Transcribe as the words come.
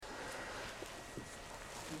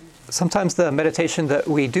Sometimes the meditation that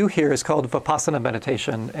we do here is called Vipassana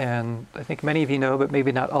meditation, and I think many of you know, but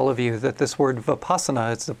maybe not all of you, that this word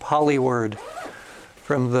Vipassana, it's a Pali word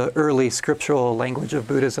from the early scriptural language of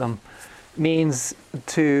Buddhism, means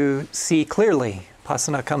to see clearly.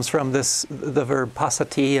 Pasana comes from the verb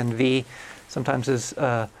pasati, and vi sometimes is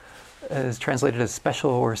translated as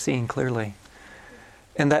special or seeing clearly.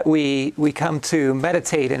 And that we come to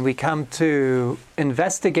meditate and we come to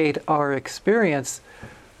investigate our experience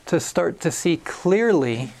to start to see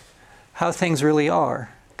clearly how things really are.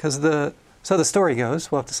 Because so the story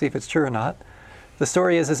goes, we'll have to see if it's true or not. The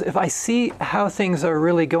story is if I see how things are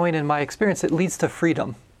really going in my experience, it leads to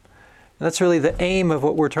freedom. And that's really the aim of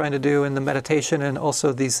what we're trying to do in the meditation, and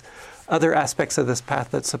also these other aspects of this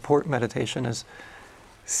path that support meditation, is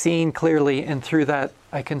seeing clearly, and through that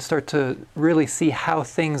I can start to really see how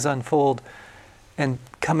things unfold and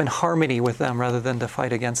come in harmony with them rather than to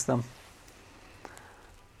fight against them.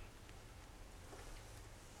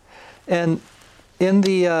 And in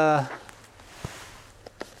the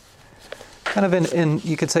kind of in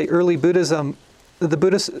you could say early Buddhism, the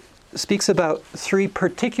Buddhist speaks about three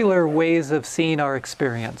particular ways of seeing our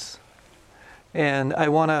experience. And I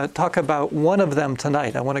want to talk about one of them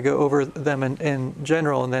tonight. I want to go over them in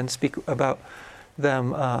general and then speak about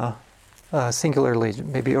them singularly,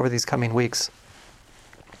 maybe over these coming weeks.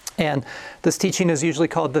 And this teaching is usually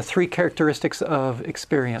called the three characteristics of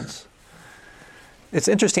experience. It's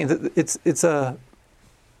interesting that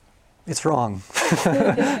it's wrong.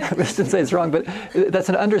 I shouldn't say it's wrong, but that's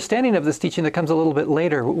an understanding of this teaching that comes a little bit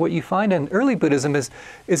later. What you find in early Buddhism is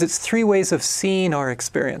it's three ways of seeing our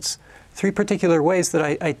experience. Three particular ways that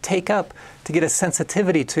I take up to get a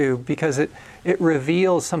sensitivity to, because it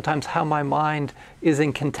reveals sometimes how my mind is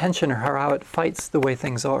in contention or how it fights the way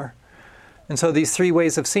things are. And so these three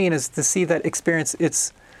ways of seeing is to see that experience,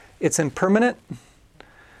 it's impermanent,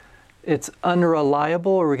 it's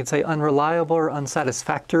unreliable, or we could say unreliable or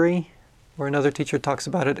unsatisfactory, or another teacher talks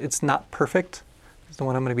about it, it's not perfect, is the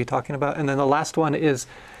one I'm going to be talking about. And then the last one is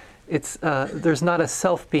there's not a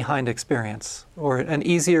self behind experience. Or an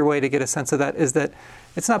easier way to get a sense of that is that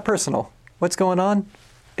it's not personal. What's going on?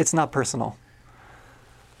 It's not personal.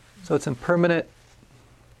 So it's impermanent,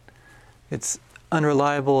 it's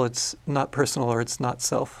unreliable, it's not personal, or it's not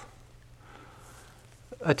self.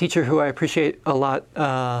 A teacher who I appreciate a lot,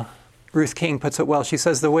 Ruth King, puts it well. She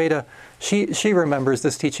says the way to she remembers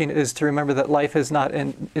this teaching is to remember that life is not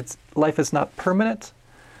permanent,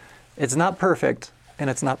 it's not perfect, and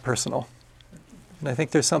it's not personal. And I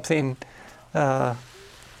think there's something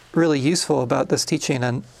really useful about this teaching,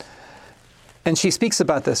 and she speaks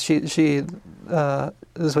about this. This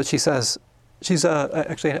is what she says. She's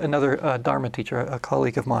actually another Dharma teacher, a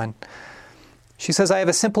colleague of mine. She says, I have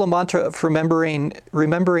a simple mantra of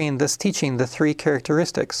remembering this teaching, the three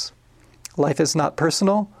characteristics. Life is not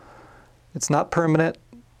personal, it's not permanent,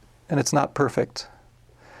 and it's not perfect.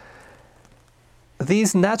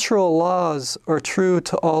 These natural laws are true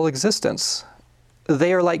to all existence.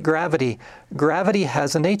 They are like gravity. Gravity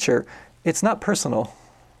has a nature. It's not personal.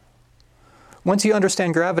 Once you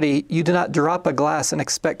understand gravity, you do not drop a glass and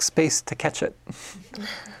expect space to catch it.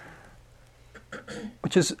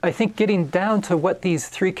 Which is, I think, getting down to what these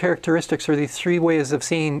three characteristics or these three ways of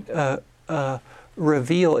seeing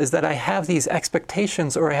reveal, is that I have these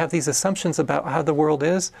expectations or I have these assumptions about how the world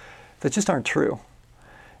is that just aren't true.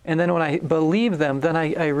 And then when I believe them, then I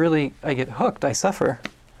get hooked, I suffer.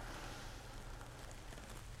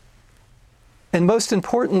 And most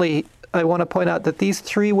importantly, I want to point out that these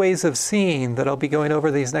three ways of seeing that I'll be going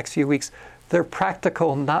over these next few weeks, they're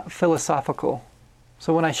practical, not philosophical.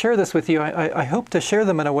 So when I share this with you, I hope to share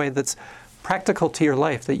them in a way that's practical to your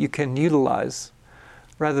life, that you can utilize,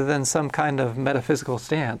 rather than some kind of metaphysical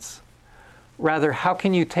stance. Rather, how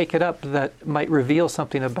can you take it up that might reveal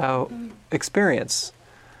something about experience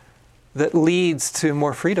that leads to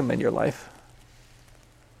more freedom in your life?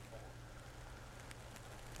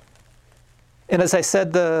 And as I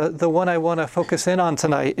said, the one I want to focus in on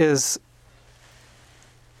tonight is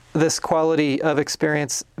this quality of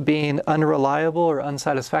experience being unreliable or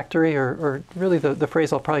unsatisfactory, or really the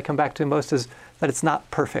phrase I'll probably come back to most is that it's not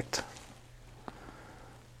perfect.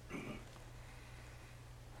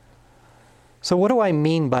 So what do I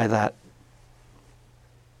mean by that?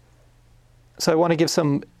 So I want to give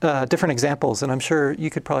some different examples, and I'm sure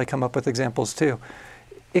you could probably come up with examples too.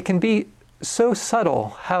 It can be so subtle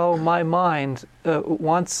how my mind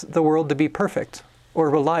wants the world to be perfect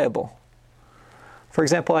or reliable. For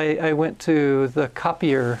example, I went to the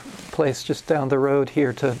copier place just down the road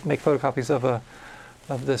here to make photocopies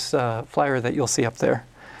of this flyer that you'll see up there.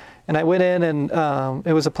 And I went in, and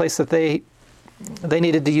it was a place that they They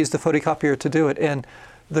needed to use the photocopier to do it, and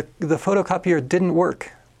the photocopier didn't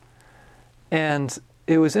work. And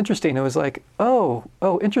it was interesting. It was like, oh,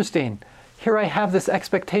 interesting. Here I have this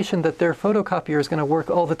expectation that their photocopier is going to work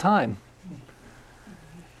all the time.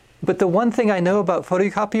 But the one thing I know about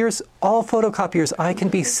photocopiers, all photocopiers, I can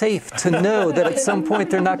be safe to know that at some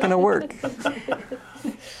point they're not going to work.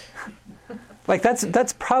 Like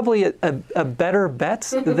that's probably a better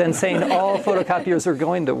bet than saying all photocopiers are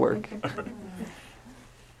going to work.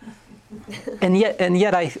 And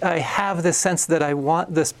yet I have this sense that I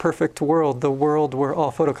want this perfect world, the world where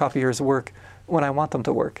all photocopiers work when I want them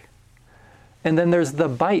to work. And then there's the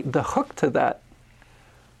bite, the hook to that,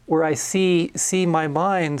 where I see my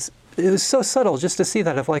mind. It was so subtle just to see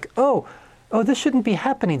that of like, oh, this shouldn't be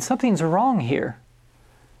happening. Something's wrong here.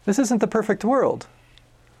 This isn't the perfect world.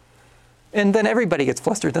 And then everybody gets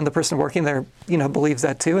flustered. Then the person working there, believes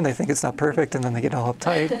that too, and they think it's not perfect, and then they get all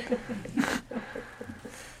uptight.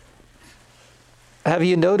 Have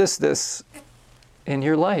you noticed this in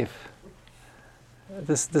your life?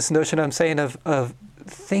 This notion I'm saying of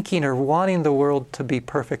thinking or wanting the world to be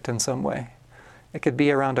perfect in some way. It could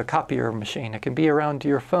be around a copier machine. It can be around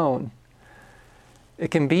your phone.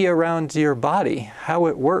 It can be around your body, how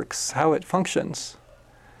it works, how it functions.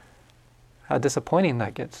 How disappointing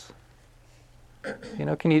that gets.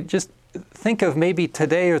 Can you just think of maybe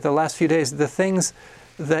today or the last few days, the things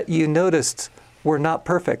that you noticed were not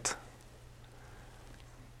perfect?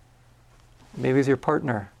 Maybe it's your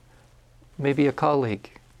partner. Maybe a colleague.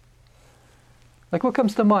 Like what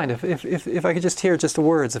comes to mind? If I could just hear just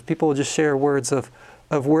words, if people would just share words of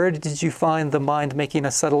where did you find the mind making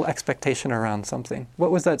a subtle expectation around something?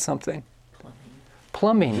 What was that something?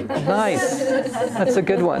 Plumbing. Nice. That's a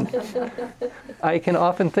good one. I can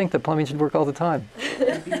often think that plumbing should work all the time.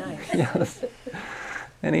 That'd be nice. Yes.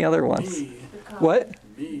 Any other ones? Me. What?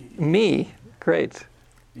 Me. Great.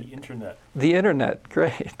 The internet. The internet.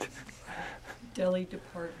 Great. Deli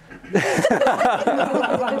department.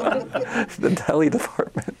 The deli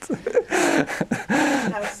department.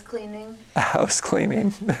 House cleaning. House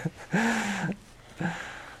cleaning.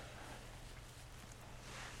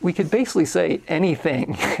 We could basically say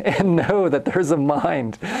anything and know that there's a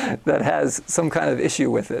mind that has some kind of issue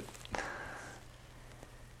with it.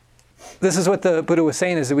 This is what the Buddha was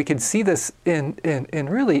saying, is that we could see this in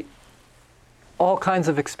really all kinds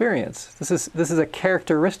of experience. This is a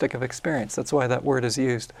characteristic of experience. That's why that word is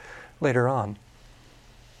used later on.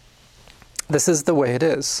 This is the way it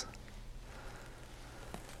is.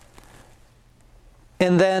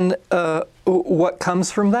 And then what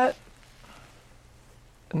comes from that?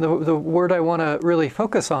 And the word I want to really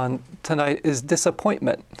focus on tonight is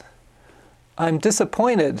disappointment. I'm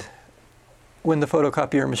disappointed when the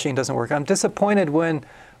photocopier machine doesn't work. I'm disappointed when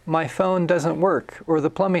my phone doesn't work, or the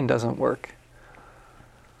plumbing doesn't work,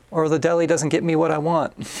 or the deli doesn't get me what I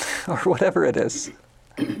want, or whatever it is.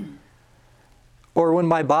 Or when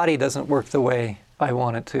my body doesn't work the way I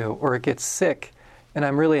want it to, or it gets sick, and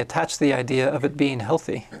I'm really attached to the idea of it being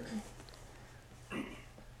healthy.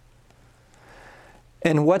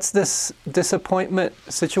 And what's this disappointment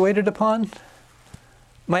situated upon?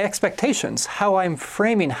 My expectations, how I'm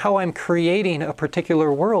framing, how I'm creating a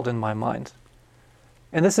particular world in my mind.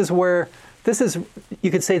 And this is, you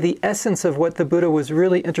could say, the essence of what the Buddha was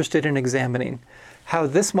really interested in examining. How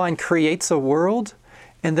this mind creates a world,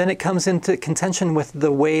 and then it comes into contention with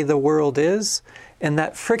the way the world is, and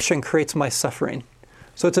that friction creates my suffering.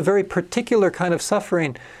 So it's a very particular kind of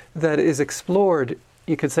suffering that is explored,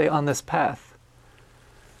 you could say, on this path.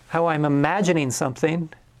 How I'm imagining something,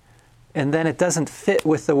 and then it doesn't fit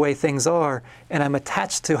with the way things are, and I'm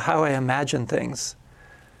attached to how I imagine things.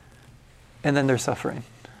 And then there's suffering.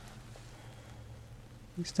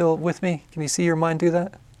 You still with me? Can you see your mind do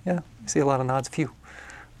that? Yeah? I see a lot of nods. Phew.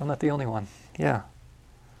 I'm not the only one. Yeah.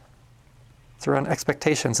 It's around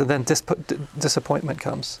expectations, and then disappointment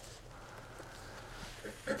comes.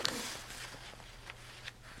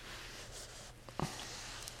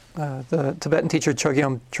 The Tibetan teacher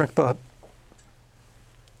Chogyam Trungpa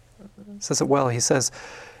says it well. He says,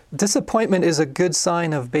 disappointment is a good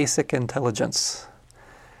sign of basic intelligence.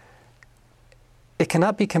 It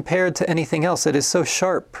cannot be compared to anything else. It is so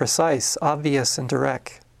sharp, precise, obvious, and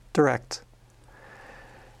direct.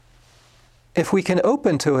 If we can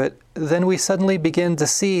open to it, then we suddenly begin to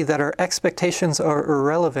see that our expectations are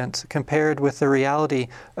irrelevant compared with the reality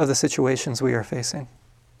of the situations we are facing.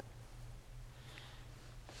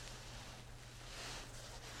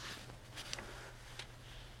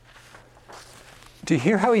 Do you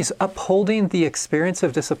hear how he's upholding the experience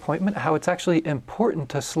of disappointment? How it's actually important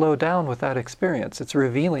to slow down with that experience. It's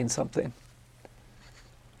revealing something.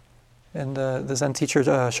 And the Zen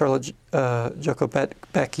teacher, Charlotte Joko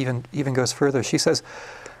Beck, even goes further. She says,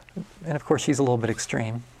 and of course she's a little bit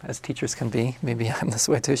extreme, as teachers can be. Maybe I'm this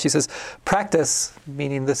way too. She says, practice,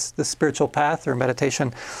 meaning this spiritual path or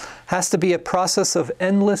meditation, has to be a process of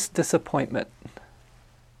endless disappointment.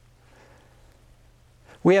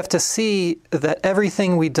 We have to see that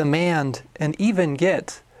everything we demand and even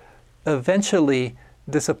get eventually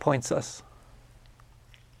disappoints us.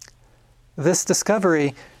 This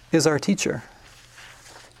discovery is our teacher.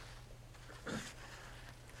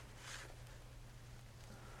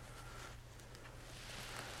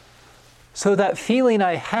 So that feeling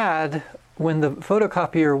I had when the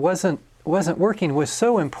photocopier wasn't working was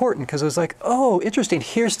so important, because it was like, oh, interesting,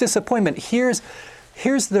 here's disappointment, here's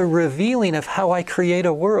the revealing of how I create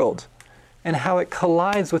a world and how it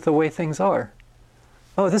collides with the way things are.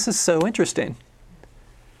 Oh, this is so interesting.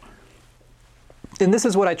 And this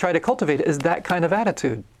is what I try to cultivate, is that kind of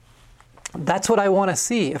attitude. That's what I want to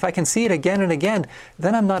see. If I can see it again and again,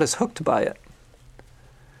 then I'm not as hooked by it.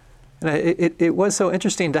 And it was so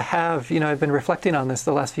interesting to have, I've been reflecting on this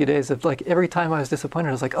the last few days, of like every time I was disappointed,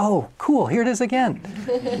 I was like, oh, cool, here it is again.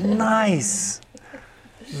 Nice.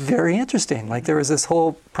 Very interesting. Like there was this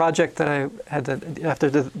whole project that I had to, after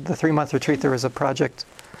the 3-month retreat, there was a project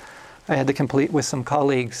I had to complete with some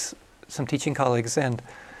colleagues, some teaching colleagues, and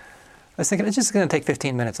I was thinking, it's just going to take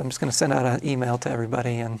 15 minutes. I'm just going to send out an email to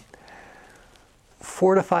everybody, and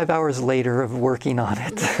 4 to 5 hours later of working on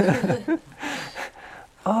it.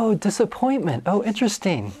 Oh, disappointment. Oh,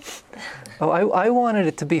 interesting. Oh, I wanted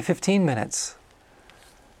it to be 15 minutes.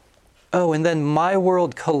 Oh, and then my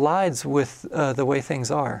world collides with the way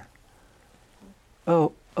things are.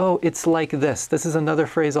 Oh, it's like this. This is another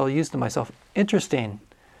phrase I'll use to myself. Interesting.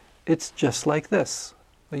 It's just like this.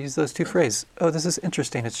 I use those two phrases. Oh, this is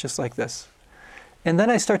interesting. It's just like this. And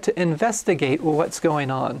then I start to investigate what's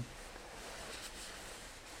going on.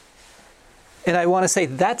 And I want to say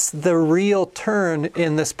that's the real turn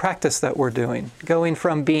in this practice that we're doing. Going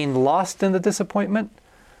from being lost in the disappointment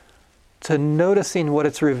to noticing what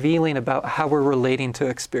it's revealing about how we're relating to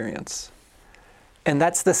experience. And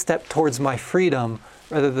that's the step towards my freedom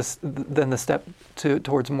rather than the step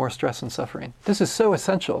towards more stress and suffering. This is so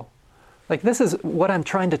essential. Like this is what I'm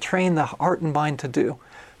trying to train the heart and mind to do,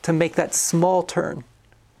 to make that small turn.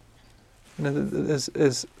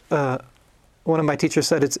 As one of my teachers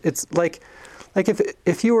said, it's like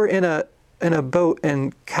if you were in a boat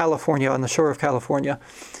in California, on the shore of California,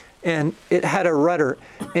 and it had a rudder,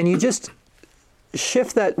 and you just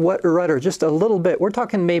shift that rudder just a little bit. We're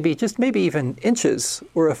talking maybe even inches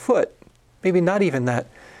or a foot, maybe not even that.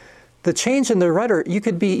 The change in the rudder, you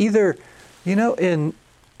could be either,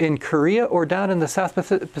 in Korea or down in the South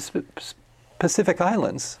Pacific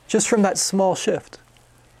Islands, just from that small shift.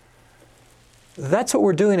 That's what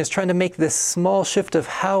we're doing, is trying to make this small shift of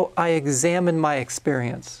how I examine my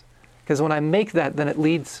experience. Because when I make that, then it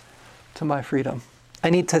leads to my freedom. I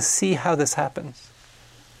need to see how this happens.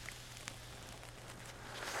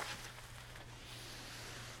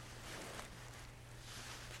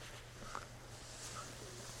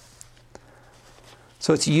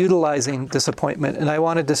 So it's utilizing disappointment. And I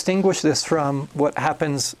want to distinguish this from what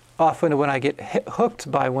happens often when I get hooked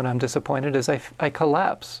by when I'm disappointed, is I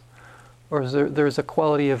collapse. Or there's a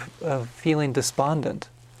quality of feeling despondent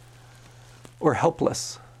or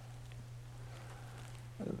helpless.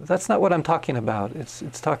 That's not what I'm talking about.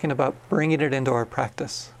 It's talking about bringing it into our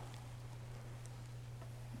practice.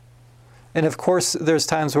 And of course, there's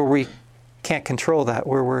times where we can't control that,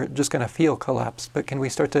 where we're just going to feel collapse. But can we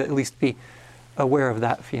start to at least be aware of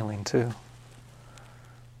that feeling too?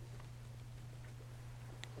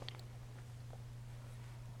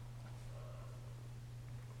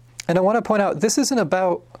 And I want to point out, this isn't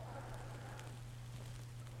about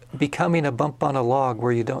becoming a bump on a log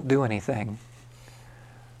where you don't do anything.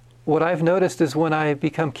 What I've noticed is when I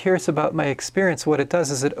become curious about my experience, what it does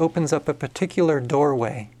is it opens up a particular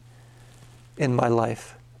doorway in my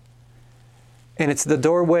life. And it's the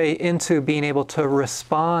doorway into being able to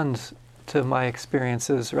respond to my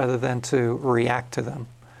experiences rather than to react to them.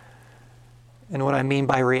 And what I mean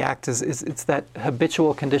by react is it's that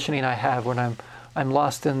habitual conditioning I have when I'm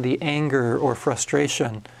lost in the anger or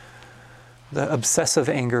frustration, the obsessive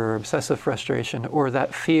anger or obsessive frustration, or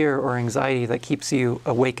that fear or anxiety that keeps you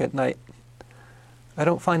awake at night. I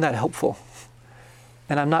don't find that helpful.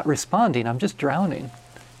 And I'm not responding, I'm just drowning.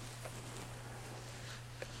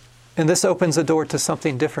 And this opens the door to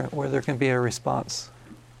something different where there can be a response.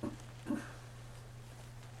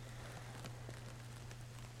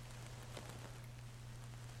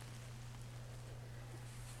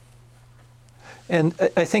 And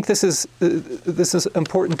I think this is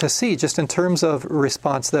important to see just in terms of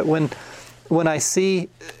response, that when I see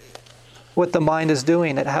what the mind is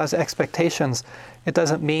doing, it has expectations, it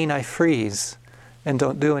doesn't mean I freeze and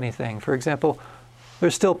don't do anything. For example,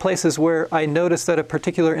 there's still places where I notice that a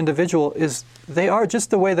particular individual they are just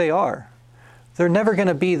the way they are. They're never going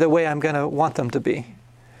to be the way I'm going to want them to be.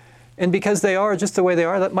 And because they are just the way they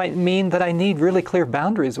are, that might mean that I need really clear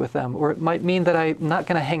boundaries with them, or it might mean that I'm not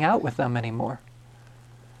going to hang out with them anymore.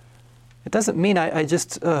 It doesn't mean I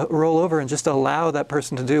just roll over and just allow that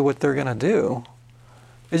person to do what they're going to do.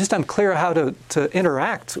 It's just I'm clear how to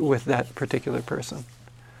interact with that particular person,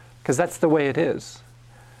 because that's the way it is.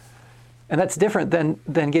 And that's different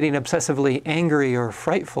than getting obsessively angry or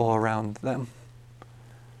frightful around them.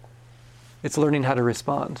 It's learning how to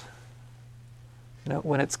respond.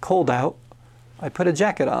 When it's cold out, I put a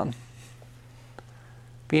jacket on.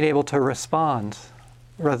 Being able to respond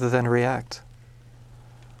rather than react.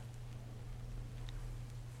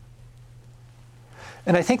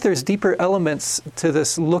 And I think there's deeper elements to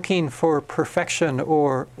this looking for perfection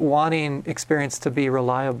or wanting experience to be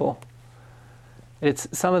reliable. It's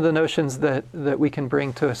some of the notions that we can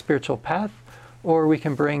bring to a spiritual path, or we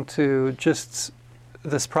can bring to just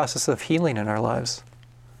this process of healing in our lives.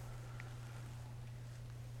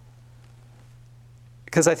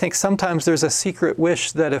 Because I think sometimes there's a secret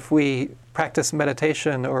wish that if we practice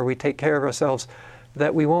meditation or we take care of ourselves,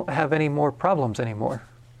 that we won't have any more problems anymore.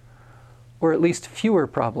 Or at least fewer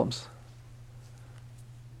problems.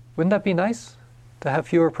 Wouldn't that be nice, to have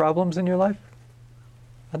fewer problems in your life?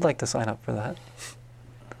 I'd like to sign up for that.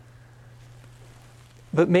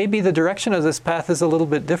 But maybe the direction of this path is a little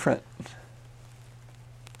bit different.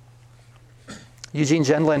 Eugene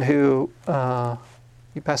Gendlin, who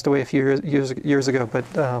he passed away a few years ago,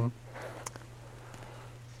 but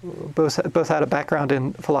both had a background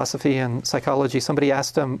in philosophy and psychology. Somebody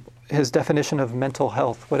asked him his definition of mental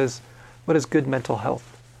health. What is good mental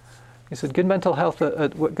health? He said, good mental health.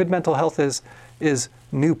 What good mental health is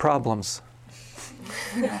new problems.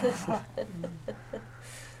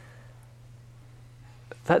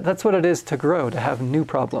 That's what it is to grow, to have new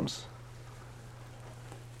problems.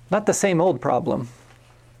 Not the same old problem.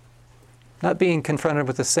 Not being confronted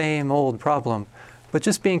with the same old problem, but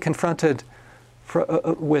just being confronted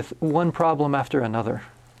with one problem after another.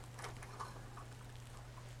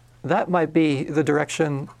 That might be the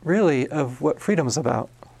direction, really, of what freedom is about.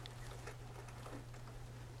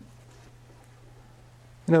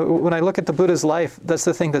 When I look at the Buddha's life, that's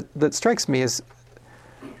the thing that strikes me, is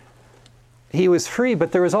he was free,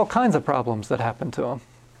 but there was all kinds of problems that happened to him.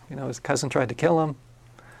 His cousin tried to kill him.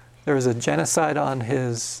 There was a genocide on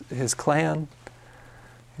his clan.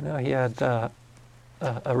 He had a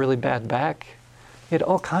really bad back. He had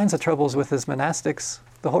all kinds of troubles with his monastics.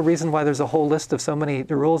 The whole reason why there's a whole list of so many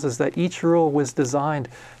rules is that each rule was designed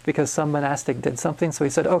because some monastic did something. So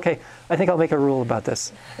he said, okay, I think I'll make a rule about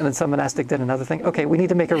this. And then some monastic did another thing. Okay, we need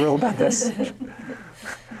to make a rule about this.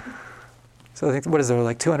 So I think, what is there,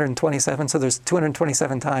 like 227? So there's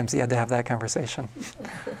 227 times he had to have that conversation.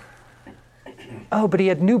 Oh, but he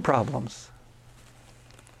had new problems.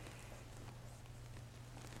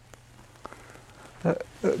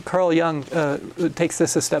 Carl Jung takes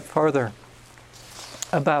this a step farther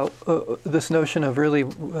about this notion of really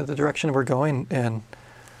the direction we're going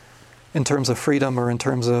in terms of freedom or in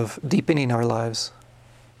terms of deepening our lives.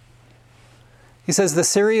 He says the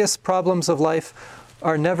serious problems of life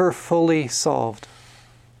are never fully solved.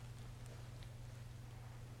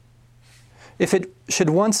 If it should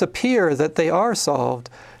once appear that they are solved,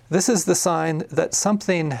 this is the sign that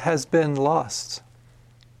something has been lost.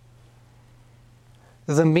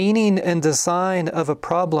 The meaning and design of a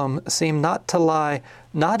problem seem not to lie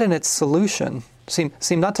in its solution,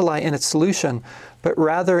 but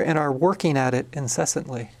rather in our working at it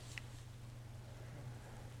incessantly.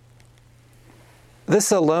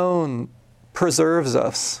 This alone preserves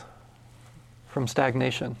us from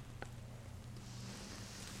stagnation.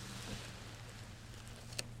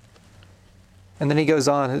 And then he goes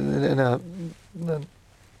on in a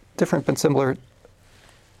different but similar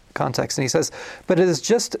context, and he says, but it is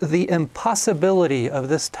just the impossibility of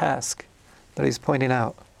this task that he's pointing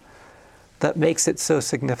out that makes it so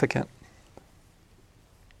significant.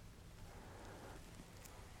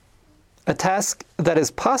 A task that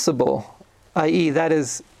is possible, i.e.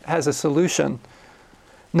 has a solution,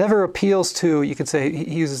 never appeals to, you could say,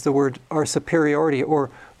 he uses the word, our superiority, or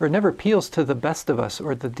never appeals to the best of us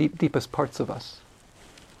or the deepest parts of us.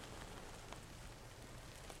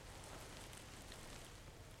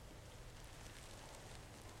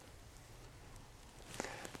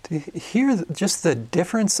 hear just the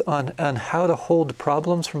difference on how to hold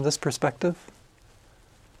problems from this perspective?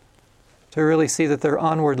 To really see that they're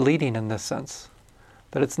onward leading in this sense.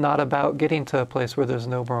 That it's not about getting to a place where there's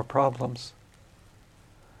no more problems.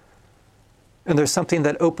 And there's something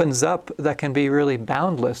that opens up that can be really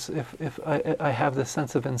boundless if I have this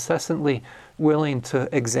sense of incessantly willing to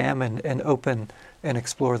examine and open and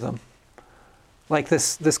explore them. Like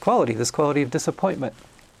this quality of disappointment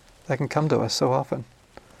that can come to us so often.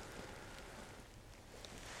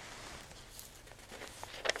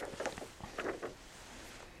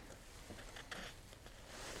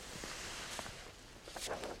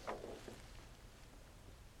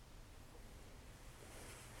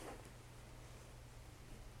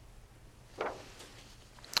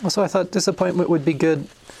 So I thought disappointment would be good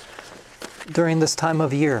during this time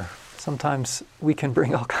of year. Sometimes we can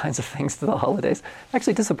bring all kinds of things to the holidays.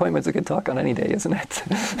 Actually, disappointment's a good talk on any day, isn't it?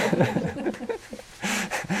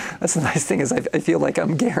 That's the nice thing is I feel like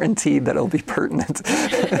I'm guaranteed that it'll be pertinent.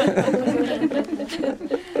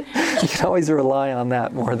 You can always rely on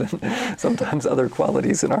that more than sometimes other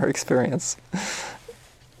qualities in our experience.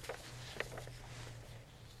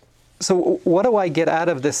 So what do I get out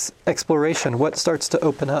of this exploration? What starts to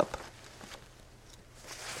open up?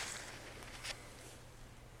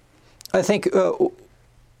 I think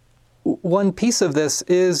one piece of this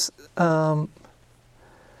is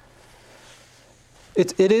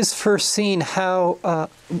it is first seeing how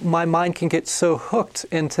my mind can get so hooked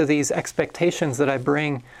into these expectations that I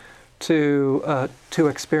bring to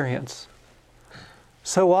experience.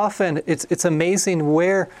 So often it's amazing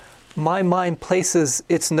where my mind places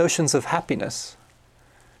its notions of happiness.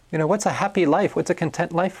 You know, what's a happy life? What's a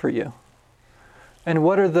content life for you? And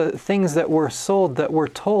what are the things that we're sold, that we're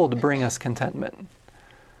told bring us contentment?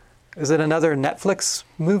 Is it another Netflix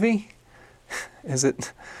movie? Is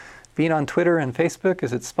it being on Twitter and Facebook?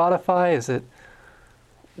 Is it Spotify?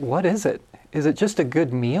 What is it? Is it just a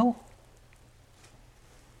good meal?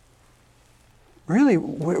 Really,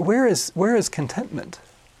 where is contentment?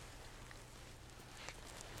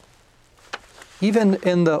 Even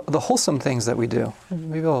in the wholesome things that we do.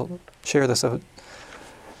 Maybe I'll share this.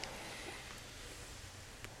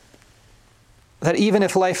 That even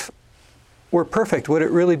if life were perfect, would it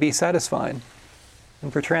really be satisfying?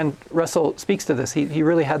 And Bertrand Russell speaks to this. He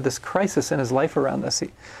really had this crisis in his life around this.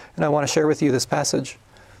 And I want to share with you this passage.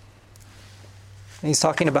 And he's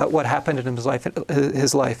talking about what happened in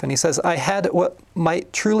his life. And he says, I had what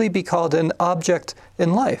might truly be called an object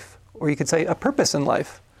in life, or you could say a purpose in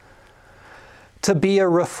life. To be a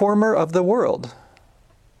reformer of the world.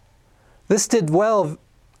 This did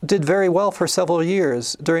very well for several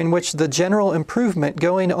years, during which the general improvement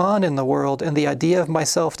going on in the world and the idea of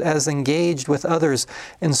myself as engaged with others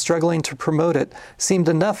in struggling to promote it seemed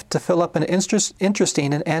enough to fill up an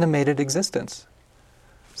interesting and animated existence.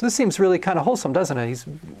 So this seems really kind of wholesome, doesn't it?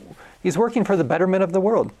 He's working for the betterment of the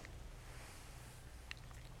world.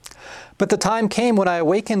 But the time came when I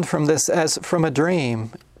awakened from this as from a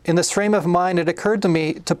dream. In this frame of mind, it occurred to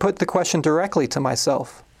me to put the question directly to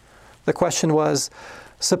myself. The question was,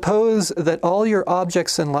 suppose that all your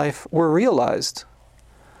objects in life were realized,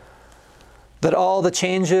 that all the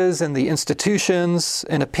changes in the institutions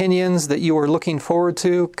and opinions that you were looking forward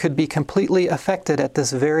to could be completely affected at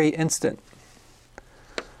this very instant.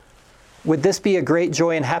 Would this be a great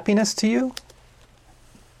joy and happiness to you?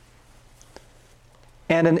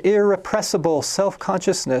 And an irrepressible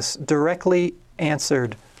self-consciousness directly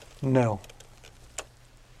answered, no.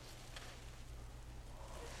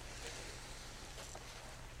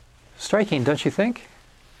 Striking, don't you think?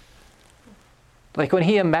 Like when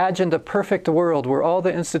he imagined a perfect world where all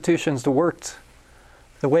the institutions worked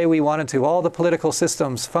the way we wanted to, all the political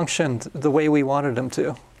systems functioned the way we wanted them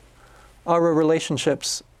to, our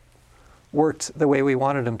relationships worked the way we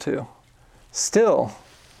wanted them to. Still,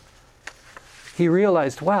 he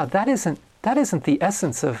realized, wow, that isn't the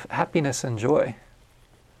essence of happiness and joy.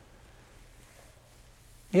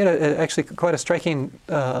 He had actually quite a striking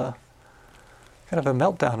kind of a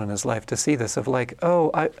meltdown in his life to see this of like,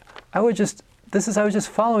 I was just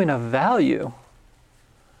following a value.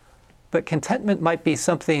 But contentment might be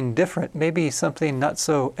something different, maybe something not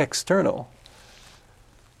so external.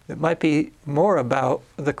 It might be more about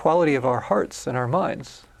the quality of our hearts and our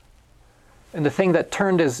minds. And the thing that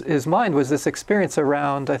turned his mind was this experience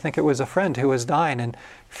around, I think it was a friend who was dying, and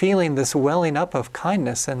feeling this welling up of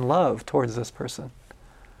kindness and love towards this person.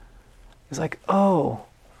 He's like, oh,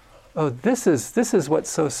 this is what's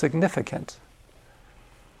so significant.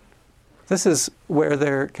 This is where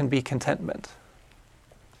there can be contentment.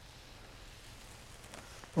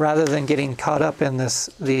 Rather than getting caught up in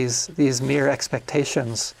these mere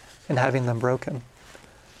expectations and having them broken.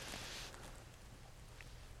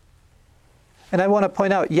 And I want to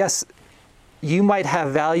point out, yes, you might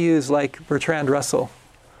have values like Bertrand Russell.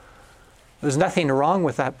 There's nothing wrong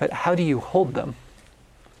with that, but how do you hold them?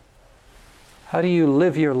 How do you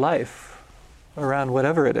live your life around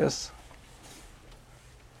whatever it is?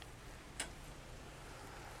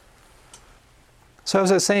 So as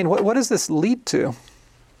I was saying, what does this lead to?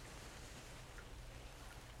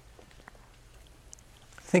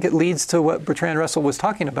 I think it leads to what Bertrand Russell was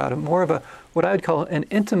talking about, more of a, what I would call an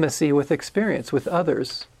intimacy with experience, with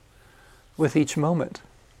others, with each moment.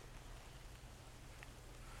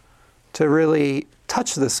 To really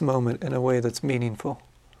touch this moment in a way that's meaningful.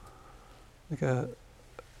 Like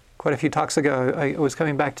quite a few talks ago, I was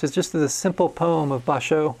coming back to just this simple poem of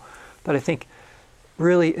Basho that I think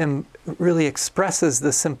really expresses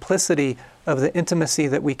the simplicity of the intimacy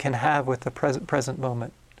that we can have with the present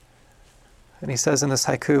moment. And he says in this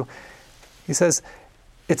haiku, he says,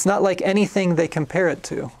 it's not like anything they compare it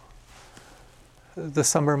to, the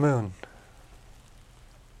summer moon.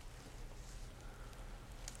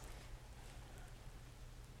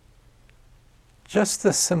 Just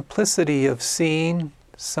the simplicity of seeing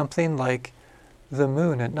something like the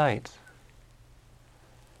moon at night.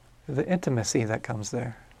 The intimacy that comes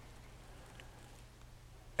there.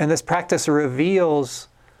 And this practice reveals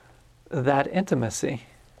that intimacy.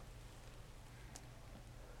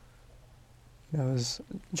 As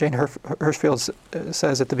Jane Hirschfield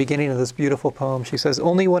says at the beginning of this beautiful poem, she says,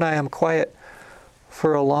 only when I am quiet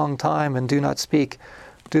for a long time and do not speak,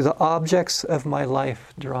 do the objects of my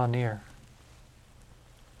life draw near.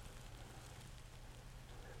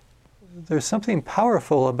 There's something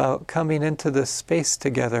powerful about coming into this space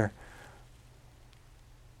together,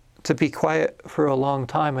 to be quiet for a long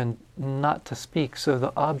time and not to speak, so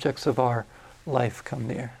the objects of our life come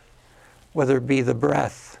near, whether it be the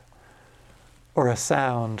breath or a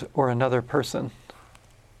sound or another person,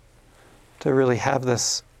 to really have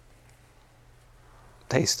this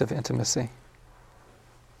taste of intimacy.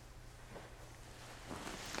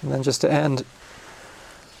 And then just to end,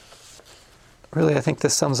 really I think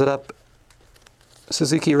this sums it up.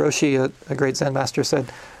 Suzuki Roshi, a great Zen master, said,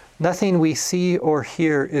 nothing we see or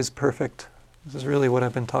hear is perfect. This is really what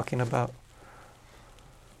I've been talking about.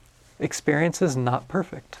 Experience is not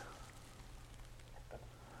perfect.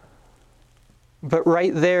 But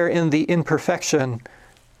right there in the imperfection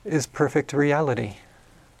is perfect reality.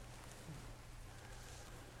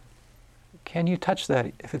 Can you touch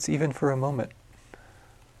that, if it's even for a moment?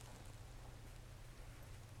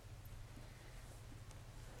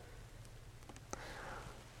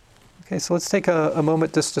 Okay, so let's take a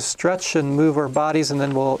moment just to stretch and move our bodies, and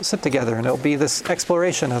then we'll sit together. And it'll be this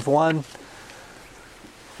exploration of one.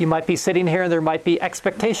 You might be sitting here and there might be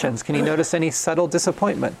expectations. Can you notice any subtle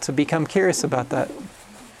disappointment? To become curious about that.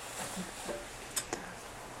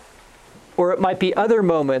 Or it might be other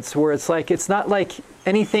moments where it's like, it's not like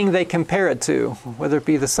anything they compare it to, whether it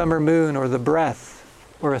be the summer moon or the breath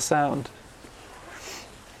or a sound.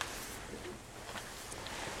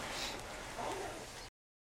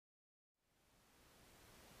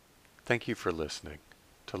 Thank you for listening.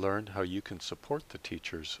 To learn how you can support the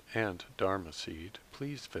teachers and Dharma Seed,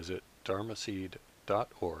 please visit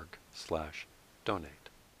dharmaseed.org/donate.